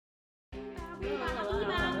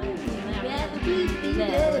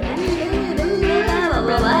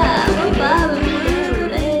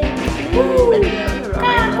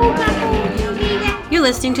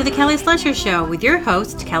listening to The Kelly Slusher Show with your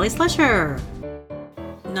host, Kelly Slusher.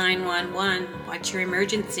 911, what's your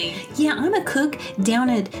emergency? Yeah, I'm a cook down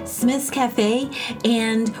at Smith's Cafe,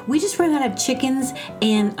 and we just ran out of chickens,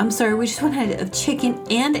 and we just ran out of chicken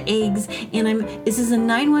and eggs, and this is a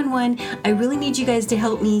 911. I really need you guys to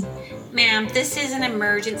help me. Ma'am, this is an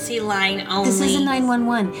emergency line only. This is a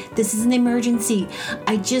 911. This is an emergency.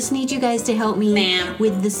 I just need you guys to help me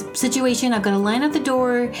with this situation. I've got a line at the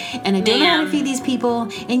door, and I don't know how to feed these people.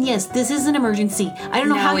 And yes, this is an emergency. I don't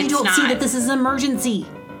know how you don't see that this is an emergency.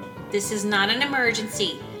 This is not an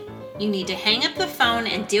emergency. You need to hang up the phone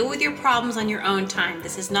and deal with your problems on your own time.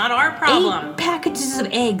 This is not our problem. 8 packages of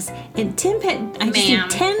eggs and 10 I just need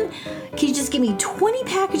 10. Can you just give me 20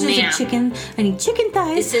 packages of chicken? I need chicken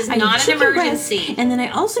thighs. This is not an emergency. Breasts, and then I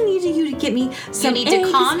also need you to get me some eggs. You need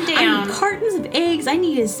to calm down. I need cartons of eggs. I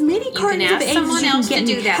need as many cartons of eggs as you can get me. You can ask someone else to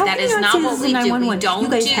do that. That is not what we do. We don't you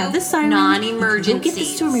guys have the siren. Non-emergencies. Go get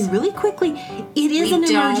this to me really quickly. It is an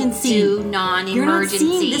emergency. We don't do non-emergencies. You're not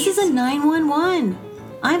seeing. This is a 911.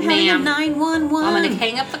 I'm having a 911. I'm going to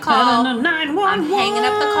hang up the call. I'm hanging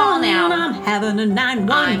up the call now. I'm having a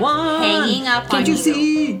 911. I'm hanging up on you. Can't you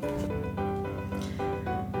see?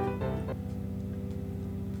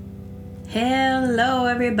 Hello,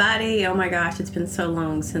 everybody. Oh my gosh, it's been so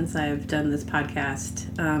long since I've done this podcast.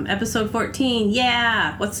 Episode 14.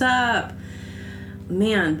 Yeah, what's up?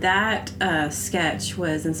 Man, that sketch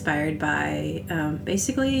was inspired by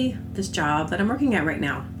basically this job that I'm working at right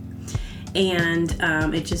now. And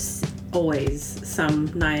it just always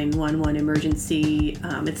some 911 emergency.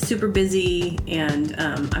 It's super busy, and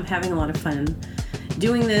I'm having a lot of fun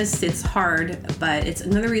doing this. It's hard, but it's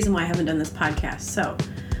another reason why I haven't done this podcast. So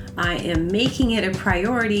I am making it a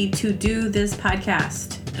priority to do this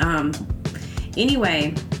podcast.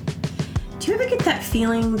 Anyway, do you ever get that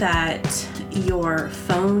feeling that your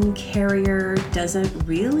phone carrier doesn't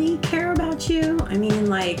really care about you? I mean,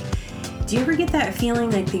 do you ever get that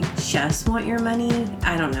feeling like they just want your money?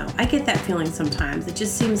 I don't know. I get that feeling sometimes. It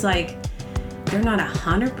just seems like they're not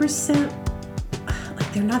 100%,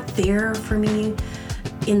 they're not there for me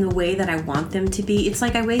in the way that I want them to be. It's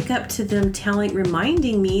like I wake up to them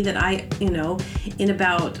reminding me that in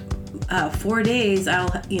about 4 days,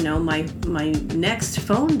 my next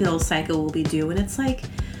phone bill cycle will be due. And it's like,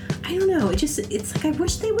 I don't know. It's like I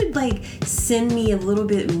wish they would send me a little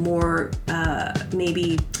bit more,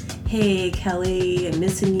 maybe, hey, Kelly, I'm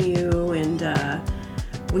missing you, and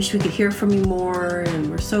wish we could hear from you more, and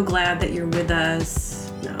we're so glad that you're with us.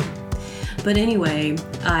 No. But anyway,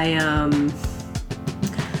 I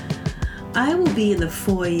will be in the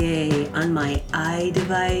foyer on my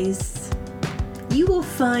iDevice. You will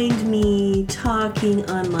find me talking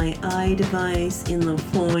on my iDevice in the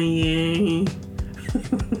foyer.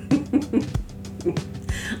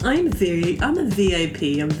 I'm a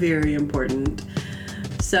VIP. I'm very important.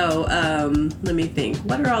 So, let me think.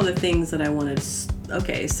 What are all the things that I wanted to...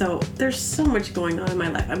 Okay, so there's so much going on in my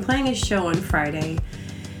life. I'm playing a show on Friday,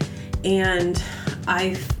 and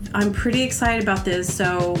I'm pretty excited about this.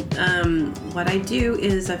 So, what I do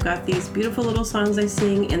is I've got these beautiful little songs I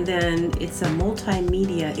sing, and then it's a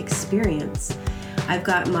multimedia experience. I've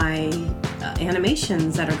got my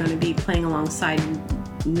animations that are going to be playing alongside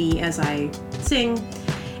me as I sing,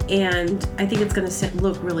 and I think it's going to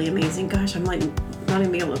look really amazing. Gosh, I'm not gonna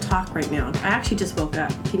be able to talk right now. I actually just woke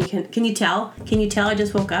up. Can you tell? Can you tell I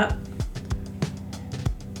just woke up?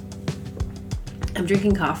 I'm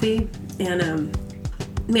drinking coffee, and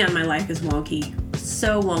man, my life is wonky.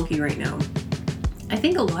 So wonky right now. I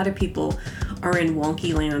think a lot of people are in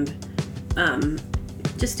wonky land.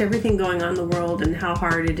 Just everything going on in the world and how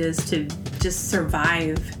hard it is to just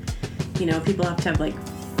survive. People have to have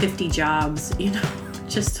 50 jobs,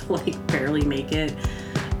 just to barely make it.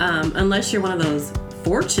 Unless you're one of those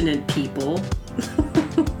fortunate people,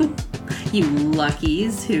 you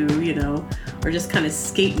luckies who, are just kind of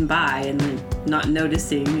skating by and not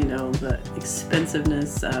noticing, the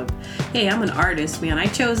expensiveness of, hey, I'm an artist, man. I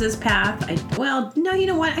chose this path. No, you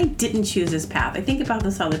know what? I didn't choose this path. I think about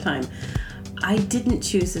this all the time. I didn't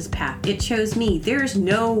choose this path. It chose me. There's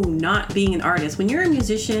no not being an artist. When you're a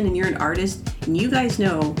musician and you're an artist, and you guys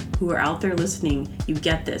know who are out there listening, you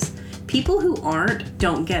get this. People who aren't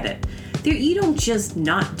don't get it. You don't just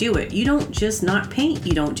not do it. You don't just not paint.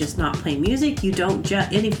 You don't just not play music. You don't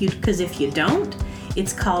just, because if you don't,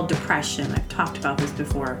 it's called depression. I've talked about this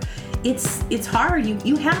before. It's hard.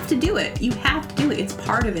 You have to do it. You have to do it. It's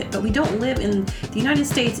part of it. But we don't live in, the United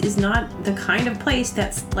States is not the kind of place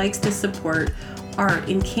that likes to support art.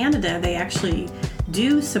 In Canada, they actually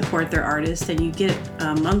do support their artists, and you get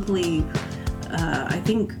monthly I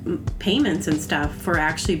think payments and stuff for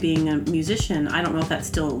actually being a musician. I don't know if that's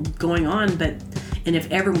still going on, and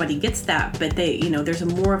if everybody gets that, but they, there's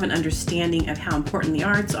more of an understanding of how important the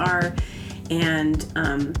arts are. And,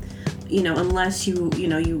 unless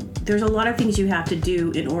there's a lot of things you have to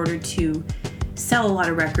do in order to sell a lot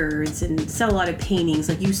of records and sell a lot of paintings.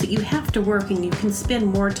 Like you have to work, and you can spend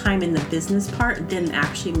more time in the business part than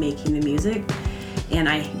actually making the music. And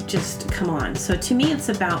I just, come on. So to me, it's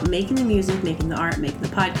about making the music, making the art, making the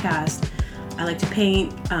podcast. I like to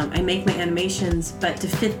paint. I make my animations, but to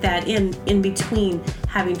fit that in between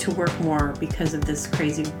having to work more because of this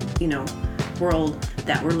crazy, world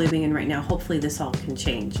that we're living in right now. Hopefully this all can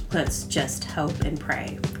change. Let's just hope and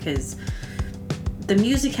pray, because the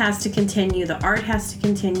music has to continue. The art has to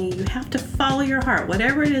continue. You have to follow your heart.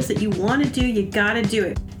 Whatever it is that you want to do, you got to do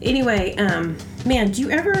it. Anyway, man, do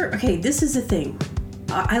you ever, okay, this is the thing.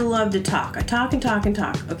 I love to talk. I talk and talk and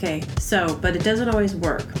talk. Okay. So, but it doesn't always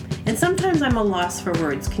work. And sometimes I'm a loss for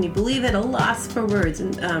words. Can you believe it? A loss for words.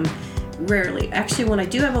 And, rarely. Actually, when I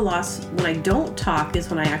do have a loss, when I don't talk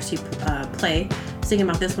is when I actually play. Thinking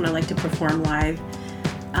about this when I like to perform live.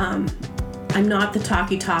 I'm not the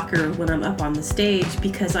talker when I'm up on the stage,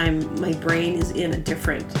 because my brain is in a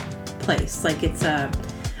different place. Like it's I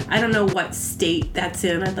don't know what state that's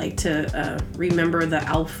in. I'd like to remember the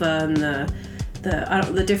alpha and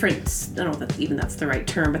the different, I don't know if that's the right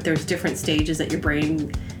term, but there's different stages that your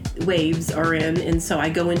brain waves are in, and so I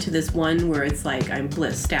go into this one where it's like I'm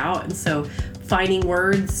blissed out, and so finding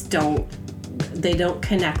words don't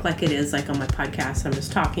connect like it is like on my podcast. I'm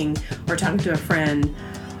just talking to a friend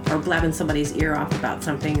or blabbing somebody's ear off about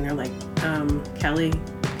something, and they're like, Kelly,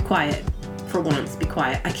 quiet for once, be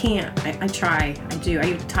quiet. I can't. I try. I do.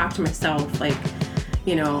 I talk to myself, like,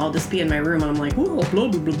 I'll just be in my room and I'm like, whoa, blah,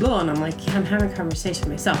 blah, blah, blah. And I'm like, yeah, I'm having a conversation with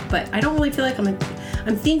myself. But I don't really feel like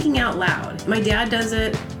I'm thinking out loud. My dad does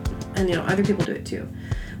it, and, other people do it too.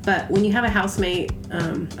 But when you have a housemate, I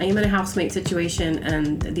am in a housemate situation,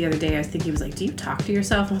 and the other day I think he was like, do you talk to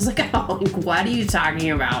yourself? And I was like, oh, what are you talking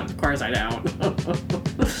about? Of course I don't.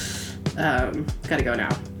 Gotta go now.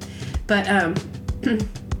 But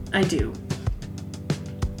I do.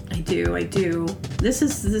 This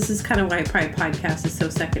is kind of why probably podcast is so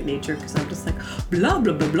second nature, because I'm just like blah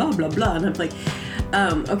blah blah blah blah blah, and I'm like,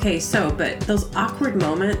 okay, so but those awkward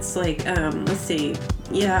moments, like let's see,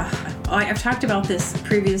 yeah, I've talked about this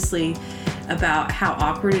previously about how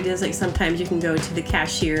awkward it is. Like sometimes you can go to the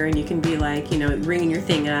cashier and you can be like, ringing your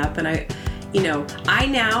thing up, and I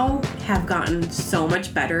now have gotten so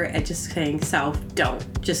much better at just saying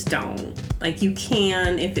don't. Like you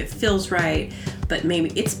can if it feels right, but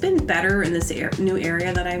maybe it's been better in this new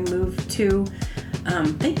area that I moved to.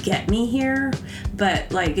 They get me here,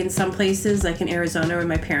 but like in some places, like in Arizona where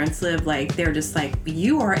my parents live, like they're just like,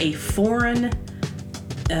 you are a foreign,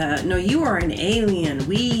 no, you are an alien.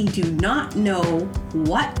 We do not know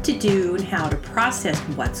what to do and how to process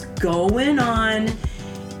what's going on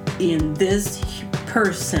in this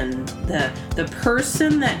person. The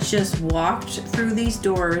person that just walked through these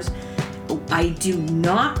doors, I do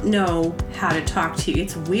not know how to talk to you.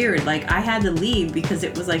 It's weird. Like I had to leave because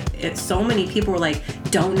it was like so many people were like,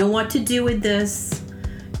 don't know what to do with this,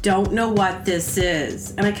 don't know what this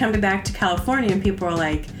is. And I come back to California and people are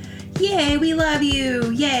like, yay, we love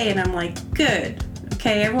you, yay. And I'm like, good,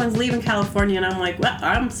 okay, everyone's leaving California, and I'm like, well,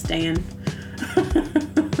 I'm staying.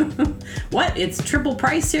 What, it's triple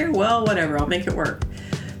price here? Well, whatever, I'll make it work.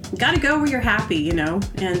 Gotta go where you're happy, and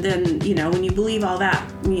then, when you believe all that,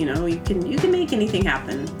 you can make anything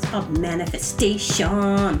happen. It's called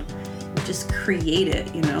manifestation. Just create it,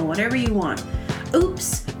 whatever you want.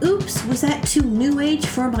 Oops, was that too new age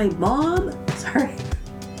for my mom? Sorry.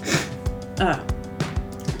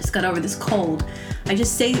 Just got over this cold. I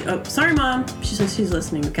just say, oh, sorry mom, she's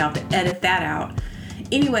listening. Okay, I'll have to edit that out.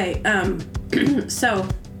 Anyway, so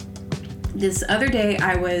this other day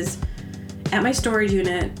I was at my storage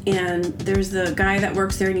unit, and there's the guy that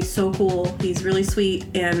works there, and he's so cool. He's really sweet,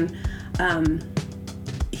 and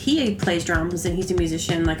he plays drums, and he's a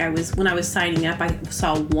musician. Like when I was signing up, I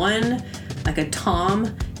saw one, like a tom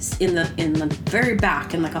in the very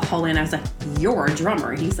back in like a hallway, and I was like, you're a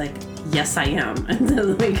drummer? He's like, yes, I am. And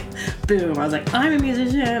then like, boom, I was like, I'm a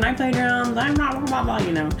musician, I play drums, I'm blah, blah, blah,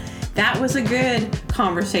 blah, That was a good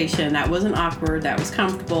conversation. That wasn't awkward. That was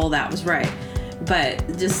comfortable. That was right.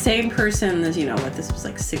 But just same person as, this was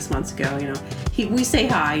like 6 months ago, we say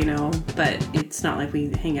hi, but it's not like we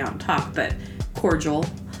hang out and talk, but cordial,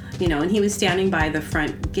 and he was standing by the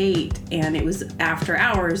front gate, and it was after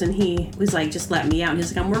hours, and he was like, just let me out. And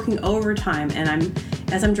he's like, I'm working overtime. And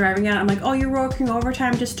as I'm driving out, I'm like, oh, you're working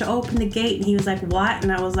overtime just to open the gate? And he was like, what?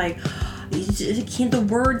 And I was like, the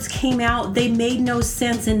words came out, they made no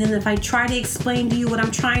sense, and then if I try to explain to you what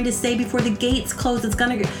I'm trying to say before the gates close, it's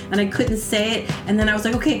gonna, and I couldn't say it, and then I was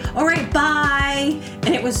like, okay, all right, bye, and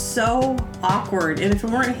it was so awkward. And if it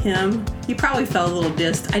weren't him, he probably felt a little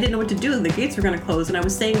dissed. I didn't know what to do, the gates were gonna close, and I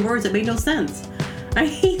was saying words that made no sense. I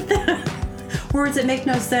hate that. Words that make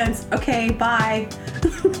no sense. Okay, bye.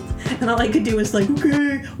 And all I could do was like,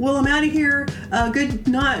 okay, well, I'm out of here.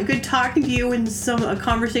 Good talking to you in a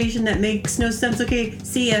conversation that makes no sense. Okay,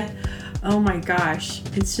 see ya. Oh my gosh.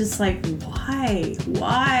 It's just like, why?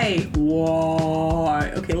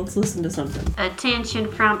 Okay, let's listen to something. Attention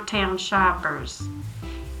Frumptown shoppers.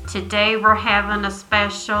 Today we're having a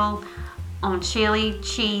special on chili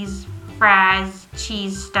cheese fries,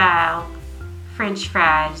 cheese style, French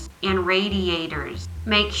fries, and radiators.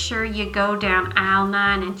 Make sure you go down aisle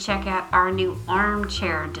 9 and check out our new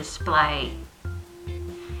armchair display.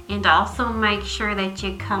 And also make sure that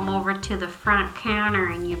you come over to the front counter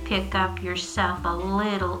and you pick up yourself a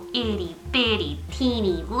little itty bitty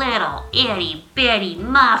teeny little itty bitty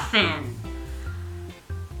muffin.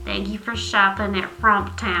 Thank you for shopping at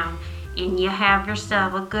Frumptown, and you have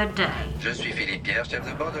yourself a good day. Je suis Philippe Pierre, chef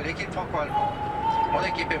de bord de l'équipe franco-allemande. Mon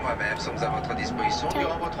équipe et moi-même sommes à votre disposition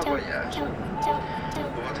durant votre voyage.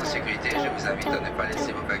 Pour votre sécurité, je vous invite à ne pas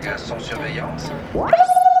laisser vos bagages sans surveillance.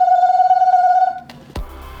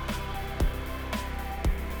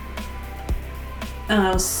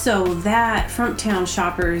 So that Frumptown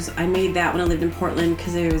shoppers, I made that when I lived in Portland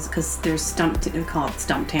because there's we call it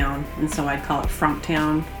Stumptown, and so I'd call it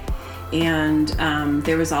Frumptown. And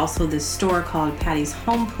there was also this store called Patty's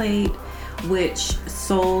Home Plate, which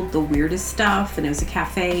sold the weirdest stuff, and it was a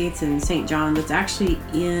cafe. It's in St. John. That's actually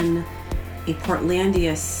in a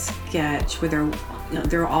Portlandia sketch where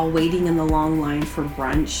they're all waiting in the long line for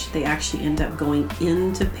brunch. They actually end up going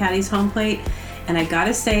into Patty's Home Plate, and I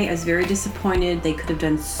gotta say, I was very disappointed. They could have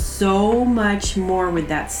done so much more with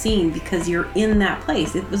that scene because you're in that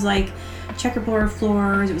place. It was like checkerboard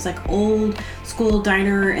floors. It was like old school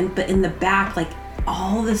diner, but in the back, like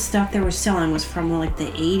all the stuff they were selling was from like the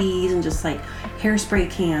 80s and just like hairspray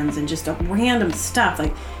cans and just random stuff.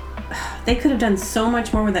 Like they could have done so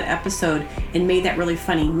much more with that episode and made that really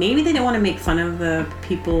funny. Maybe they didn't want to make fun of the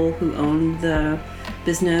people who owned the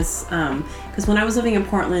business, because when I was living in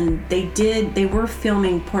Portland, they were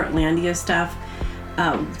filming Portlandia stuff.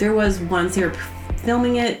 There was once they were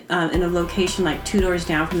filming it in a location like 2 doors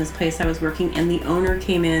down from this place I was working, and the owner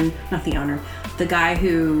came in, not the owner, the guy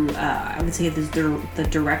who I would say the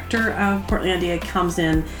director of Portlandia comes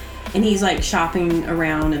in, and he's like shopping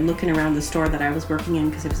around and looking around the store that I was working in,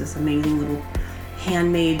 because it was this amazing little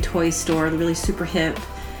handmade toy store, really super hip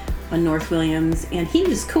on North Williams, and he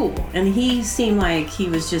was cool, and he seemed like he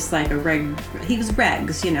was just like he was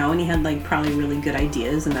regs, and he had like probably really good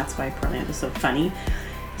ideas, and that's why Portland is so funny.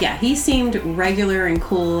 Yeah, he seemed regular and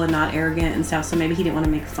cool and not arrogant and stuff, so maybe he didn't want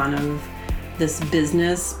to make fun of this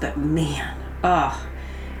business, but man,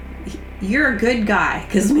 you're a good guy,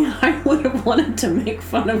 because man, I would have wanted to make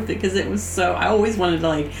fun of it, because it was so, I always wanted to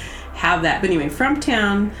like have that. But anyway,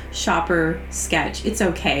 Frumptown shopper sketch, it's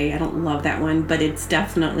okay. I don't love that one, but it's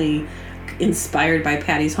definitely inspired by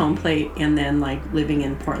Patty's Home Plate, and then like living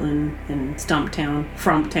in Portland and Frumptown.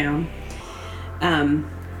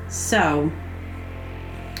 So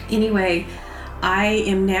anyway, I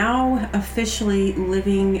am now officially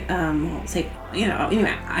living,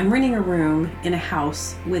 anyway, I'm renting a room in a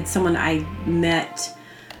house with someone I met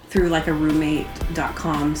through like a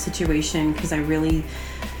roommate.com situation, because I really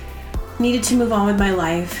needed to move on with my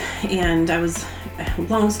life. And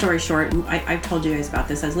long story short, I've told you guys about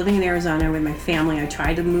this. I was living in Arizona with my family. I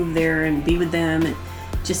tried to move there and be with them, and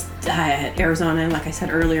just Arizona, like I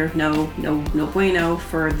said earlier, no bueno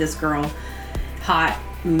for this girl. Hot,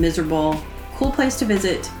 miserable, cool place to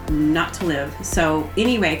visit, not to live. So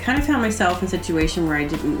anyway, I kind of found myself in a situation where I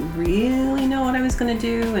didn't really know what I was going to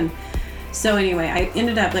do. And so anyway, I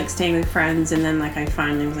ended up like staying with friends, and then like I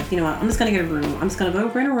finally was like, you know what, I'm just going to get a room. I'm just going to go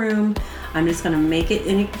rent a room. I'm just going to make it,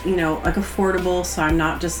 like affordable, so I'm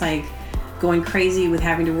not just like going crazy with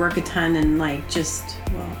having to work a ton and like just,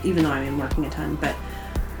 well, even though I am working a ton, but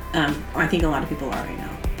I think a lot of people are right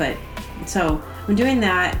now. But so I'm doing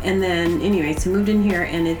that, and then anyway, so moved in here,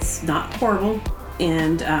 and it's not horrible,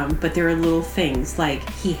 and but there are little things like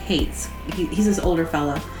he's this older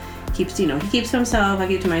fella, he keeps to himself, I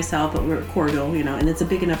keep to myself, but we're cordial, and it's a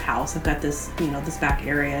big enough house. I've got this, this back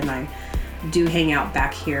area, and I do hang out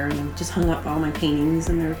back here, and I've just hung up all my paintings,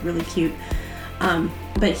 and they're really cute.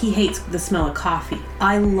 But he hates the smell of coffee.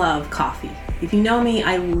 I love coffee. If you know me,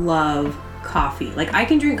 I love coffee. Like I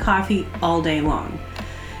can drink coffee all day long.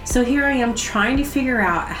 So here I am trying to figure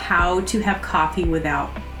out how to have coffee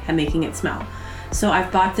without making it smell. So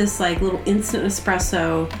I've bought this like little instant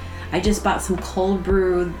espresso. I just bought some cold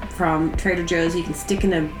brew from Trader Joe's. You can stick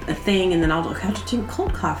in a thing, and then I'll have to drink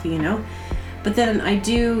cold coffee, you know. But then I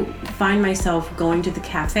do find myself going to the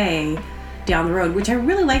cafe down the road, which I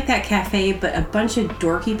really like that cafe, but a bunch of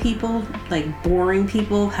dorky people, like boring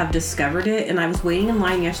people, have discovered it. And I was waiting in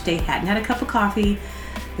line yesterday, hadn't had a cup of coffee.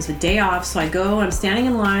 It was a day off, so I go, I'm standing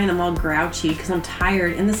in line, I'm all grouchy because I'm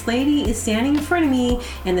tired, and this lady is standing in front of me,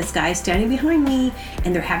 and this guy is standing behind me,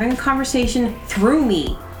 and they're having a conversation through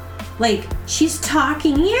me. Like, she's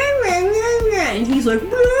talking, and he's like, blah,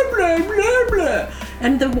 blah, blah, blah.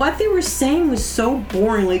 And what they were saying was so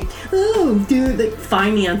boring, like, oh, dude, like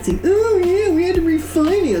financing. Oh, yeah, we had to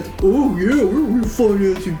refinance. Oh, yeah, we're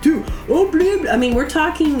refinancing too. Oh, blah, blah. I mean, we're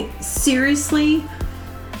talking seriously,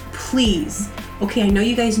 please. Okay, I know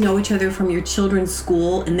you guys know each other from your children's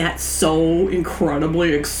school, and that's so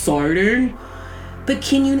incredibly exciting. But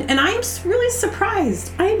can you, and I am really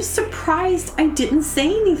surprised. I am surprised I didn't say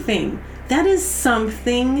anything. That is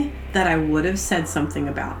something that I would have said something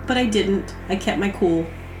about, but I didn't. I kept my cool.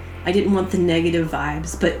 I didn't want the negative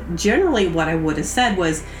vibes, but generally what I would have said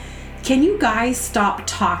was, can you guys stop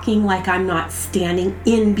talking like I'm not standing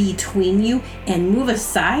in between you and move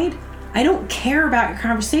aside? I don't care about your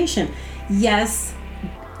conversation. Yes,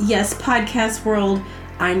 podcast world,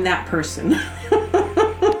 I'm that person.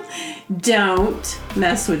 Don't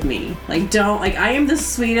mess with me. I am the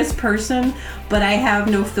sweetest person, but I have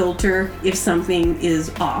no filter if something is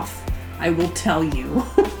off. I will tell you.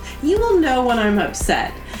 You will know when I'm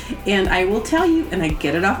upset. And I will tell you, and I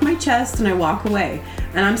get it off my chest, and I walk away.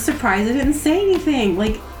 And I'm surprised I didn't say anything.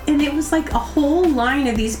 And it was like a whole line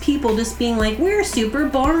of these people just being like, we're super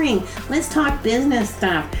boring. Let's talk business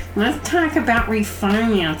stuff. Let's talk about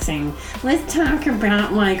refinancing. Let's talk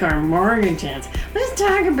about like our mortgages. Let's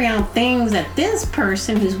talk about things that this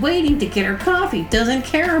person who's waiting to get her coffee doesn't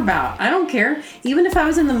care about. I don't care. Even if I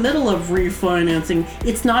was in the middle of refinancing,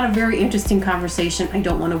 it's not a very interesting conversation. I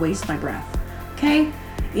don't want to waste my breath. Okay?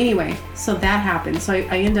 Anyway, so that happened. So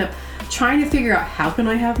I end up trying to figure out how can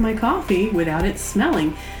I have my coffee without it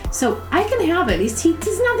smelling. So I can have it. It's not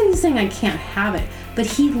that he's saying I can't have it, but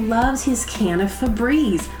he loves his can of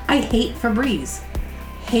Febreze. I hate Febreze.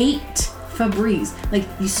 Like,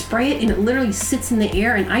 you spray it and it literally sits in the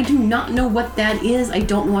air, and I do not know what that is. I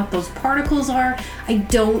don't know what those particles are. I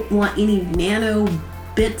don't want any nano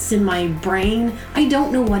bits in my brain. I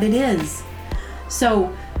don't know what it is.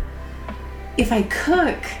 So if I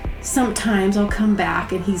cook, sometimes I'll come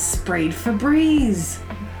back and he's sprayed Febreze.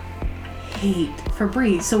 I hate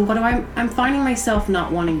Febreze. So I'm finding myself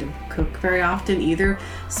not wanting to cook very often either.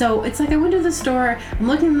 So it's like I went to the store, I'm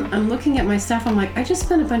looking at my stuff, I'm like, I just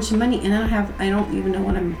spent a bunch of money and I don't even know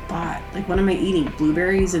what I'm bought. Like, what am I eating?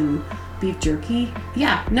 Blueberries and beef jerky?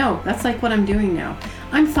 Yeah, no, that's like what I'm doing now.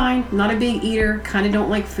 I'm fine, not a big eater, kind of don't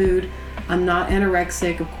like food. I'm not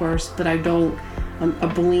anorexic, of course, but I'm a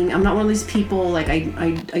bulimic. I'm not one of these people, like,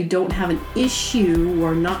 I don't have an issue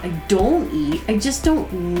or not, I don't eat. I just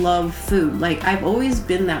don't love food. Like, I've always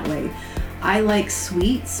been that way. I like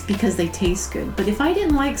sweets because they taste good. But if I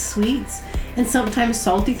didn't like sweets and sometimes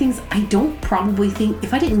salty things, I don't probably think,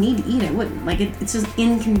 if I didn't need to eat, I wouldn't. Like, it's just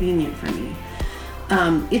inconvenient for me.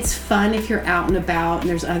 It's fun if you're out and about and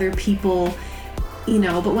there's other people, you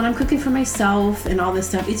know, but when I'm cooking for myself and all this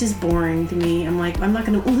stuff, it's just boring to me. I'm like, I'm not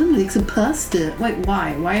going to, let me make some pasta. Like,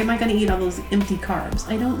 why? Why am I going to eat all those empty carbs?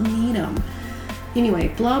 I don't need them. Anyway,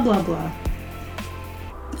 blah, blah, blah.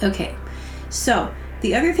 Okay, so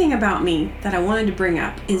the other thing about me that I wanted to bring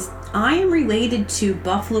up is I am related to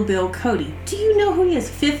Buffalo Bill Cody. Do you know who he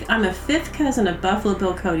is? I'm a fifth cousin of Buffalo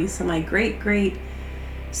Bill Cody. So my great,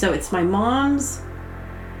 so it's my mom's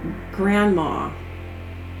grandma,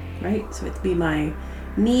 right? So it'd be my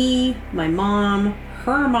mom,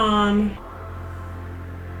 her mom,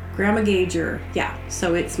 Grandma Gager. Yeah,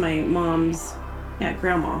 so it's my mom's,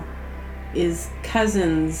 grandma is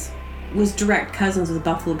was direct cousins with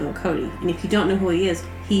Buffalo Bill Cody. And if you don't know who he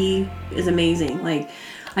is amazing. Like,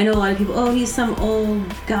 I know a lot of people, oh, he's some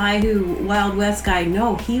old guy Wild West guy.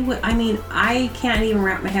 No, I can't even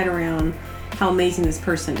wrap my head around how amazing this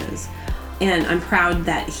person is. And I'm proud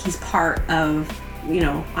that he's part of, you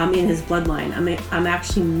know, I'm in his bloodline. I'm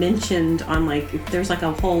actually mentioned on, like, if there's like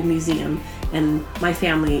a whole museum, and my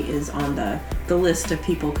family is on the list of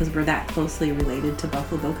people because we're that closely related to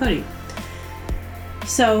Buffalo Bill Cody.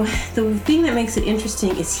 So the thing that makes it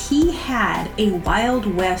interesting is he had a Wild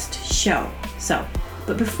West show.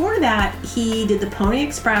 But before that, he did the Pony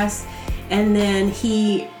Express, and then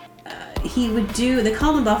he he would do, they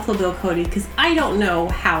called him Buffalo Bill Cody because I don't know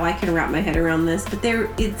how I can wrap my head around this, but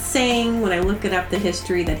it's saying when I look it up, the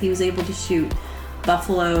history, that he was able to shoot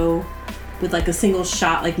buffalo with like a single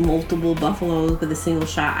shot, like multiple buffaloes with a single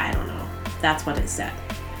shot. I don't know. That's what it said.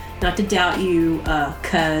 Not to doubt you,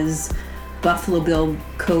 cuz Buffalo Bill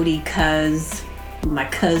Cody, cuz my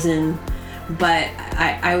cousin, but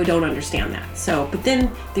I don't understand that. So, but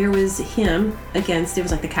then there was him against, it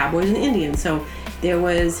was like the Cowboys and the Indians. So there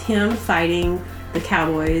was him fighting the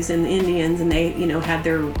Cowboys and the Indians, and they, had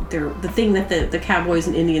the thing that the Cowboys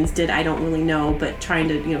and Indians did, I don't really know, but trying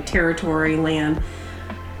to, territory, land.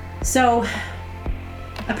 So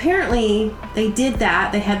apparently they did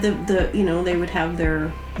that. They had they would have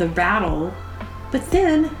the battle, but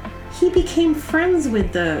then he became friends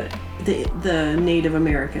with the Native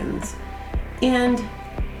Americans. And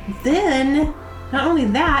then, not only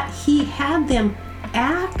that, he had them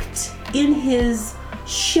act in his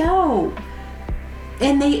show.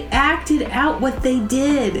 And they acted out what they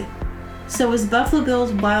did. So it was Buffalo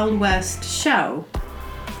Bill's Wild West show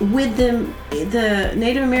with the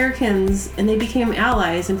Native Americans, and they became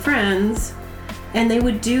allies and friends, and they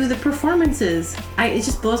would do the performances. It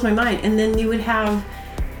just blows my mind. And then they would have,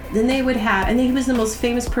 and he was the most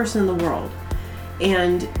famous person in the world.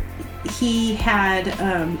 And he had,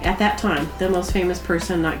 at that time, the most famous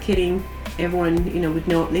person, not kidding, everyone, would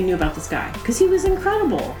know, they knew about this guy, because he was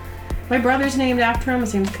incredible. My brother's named after him,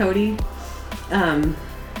 his name's Cody.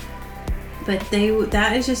 But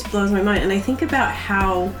that is just blows my mind. And I think about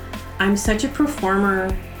how I'm such a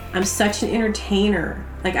performer, I'm such an entertainer.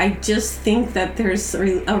 Like, I just think that there's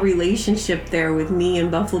a relationship there with me and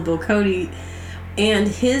Buffalo Bill Cody. And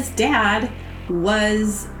his dad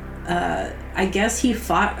was, I guess he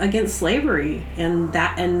fought against slavery, and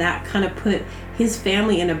that kind of put his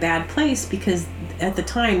family in a bad place, because at the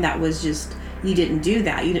time that was just, you didn't do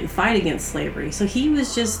that. You didn't fight against slavery. So he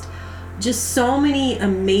was just so many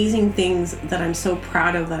amazing things that I'm so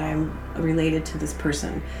proud of, that I'm related to this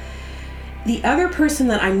person. The other person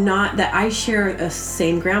that I share a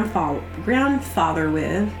same grandfather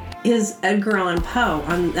with is Edgar Allan Poe.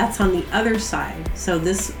 That's on the other side. So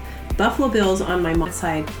this Buffalo Bill's on my mom's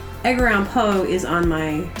side. Edgar Allan Poe is on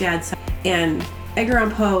my dad's side. And Edgar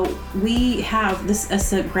Allan Poe, we have this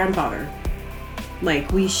as a grandfather.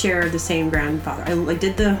 Like, we share the same grandfather. I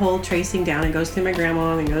did the whole tracing down. It goes through my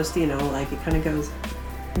grandma and goes to, like, it kind of goes,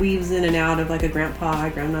 weaves in and out of like a grandpa,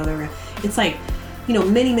 grandmother. It's like,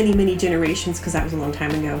 many, many, many generations, because that was a long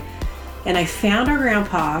time ago. And I found our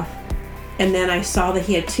grandpa, and then I saw that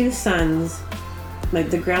he had two sons.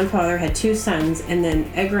 Like, the grandfather had two sons, and then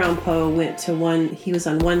Edgar Allan Poe went to one, he was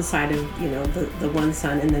on one side of, the one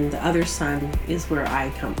son, and then the other son is where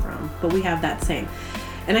I come from. But we have that same.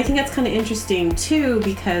 And I think that's kind of interesting too,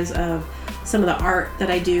 because of some of the art that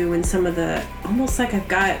I do, and some of the, almost like I've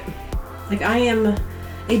got, like, I am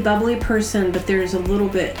a bubbly person, but there's a little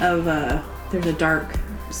bit of there's a dark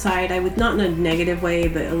side. I would, not in a negative way,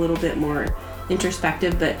 but a little bit more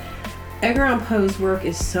introspective. But Edgar Allan Poe's work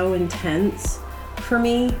is so intense for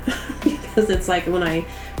me, because it's like when I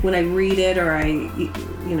read it, or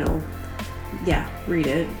read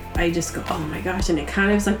it, I just go, oh my gosh, and it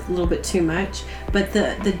kind of is like a little bit too much. But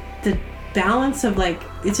the balance of, like,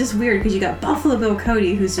 it's just weird, because you got Buffalo Bill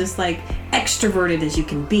Cody, who's just like extroverted as you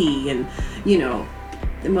can be, and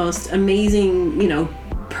the most amazing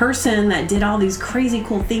person that did all these crazy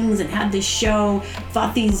cool things and had this show,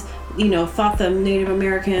 fought the Native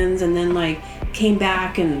Americans, and then like came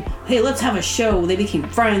back and, hey, let's have a show. They became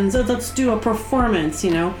friends. Let's do a performance,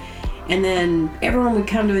 and then everyone would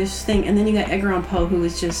come to this thing. And then you got Edgar Allan Poe, who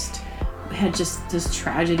was had this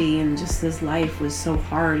tragedy, and just his life was so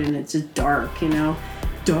hard, and it's just dark,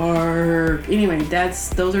 dark. Anyway,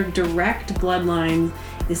 those are direct bloodlines.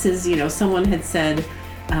 This is, someone had said,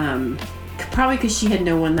 probably because she had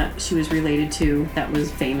no one that she was related to that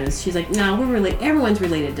was famous. She's like, no, everyone's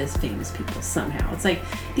related to famous people somehow. It's like,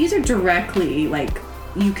 these are directly, like,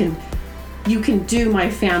 you can do my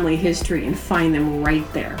family history and find them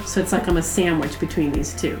right there. So it's like I'm a sandwich between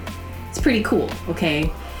these two. It's pretty cool,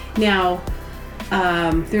 okay? Now,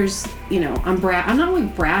 there's, I'm not really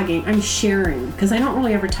bragging, I'm sharing, because I don't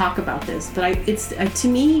really ever talk about this, but to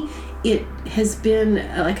me, it has been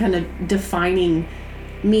like kind of defining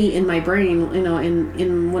me in my brain,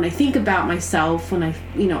 in when I think about myself, when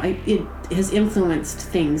it has influenced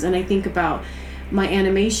things, and I think about my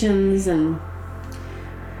animations, and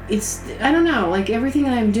I don't know, like everything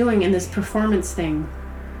that I'm doing in this performance thing,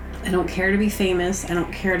 I don't care to be famous, I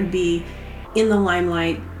don't care to be in the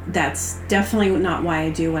limelight. That's definitely not why I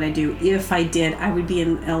do what I do. If I did, I would be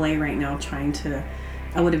in LA right now trying to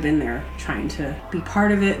I would have been there trying to be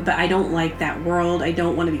part of it, but I don't like that world. I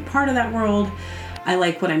don't want to be part of that world. I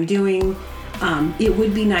like what I'm doing. It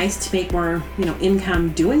would be nice to make more,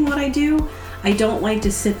 income doing what I do. I don't like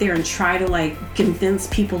to sit there and try to like convince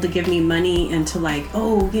people to give me money and to like,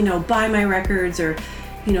 buy my records or,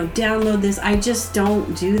 download this. I just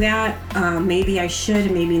don't do that. Maybe I should,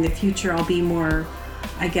 and maybe in the future I'll be more,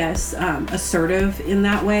 I guess, assertive in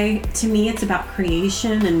that way. To me, it's about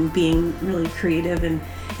creation and being really creative and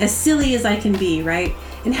as silly as I can be, right?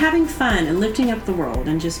 And having fun and lifting up the world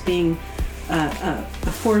and just being a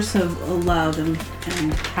force of love and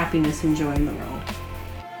happiness and joy in the world.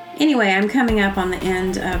 Anyway, I'm coming up on the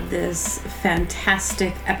end of this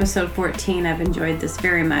fantastic episode 14. I've enjoyed this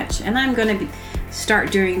very much, and I'm going to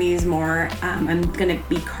start doing these more. I'm going to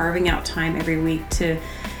be carving out time every week to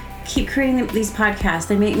keep creating these podcasts.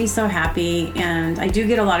 They make me so happy, and I do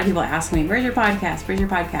get a lot of people asking me, "Where's your podcast? Where's your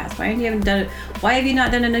podcast? Why have you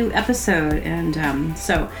not done a new episode?" And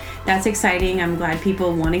so that's exciting. I'm glad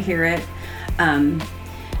people want to hear it.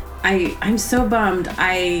 I'm so bummed.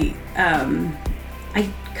 I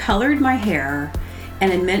colored my hair,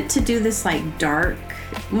 and I meant to do this like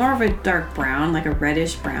more of a dark brown, like a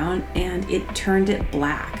reddish brown, and it turned it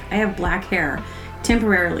black. I have black hair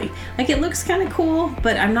temporarily. Like, it looks kind of cool,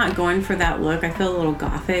 but I'm not going for that look. I feel a little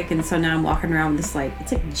gothic, and so now I'm walking around with this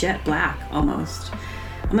it's like jet black almost.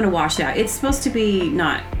 I'm gonna wash it out. It's supposed to be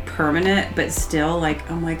not permanent, but still,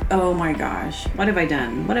 I'm like, oh my gosh, what have I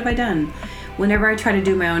done? What have I done? Whenever I try to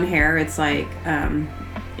do my own hair, it's like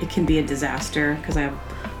it can be a disaster because I have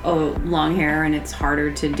long hair, and it's harder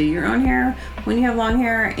to do your own hair when you have long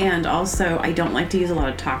hair. And also, I don't like to use a lot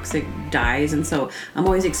of toxic dyes, and so I'm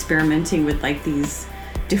always experimenting with these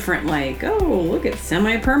different look at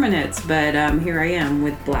semi-permanents, but here I am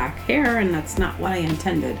with black hair, and that's not what I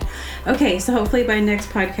intended. Okay, so hopefully by next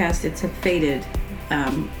podcast it's faded,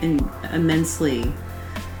 and immensely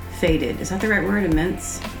faded. Is that the right word?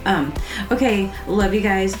 Immense? Okay, love you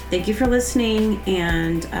guys. Thank you for listening,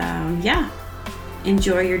 and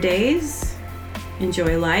enjoy your days,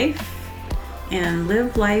 enjoy life, and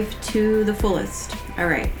live life to the fullest. All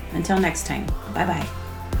right, until next time, bye-bye.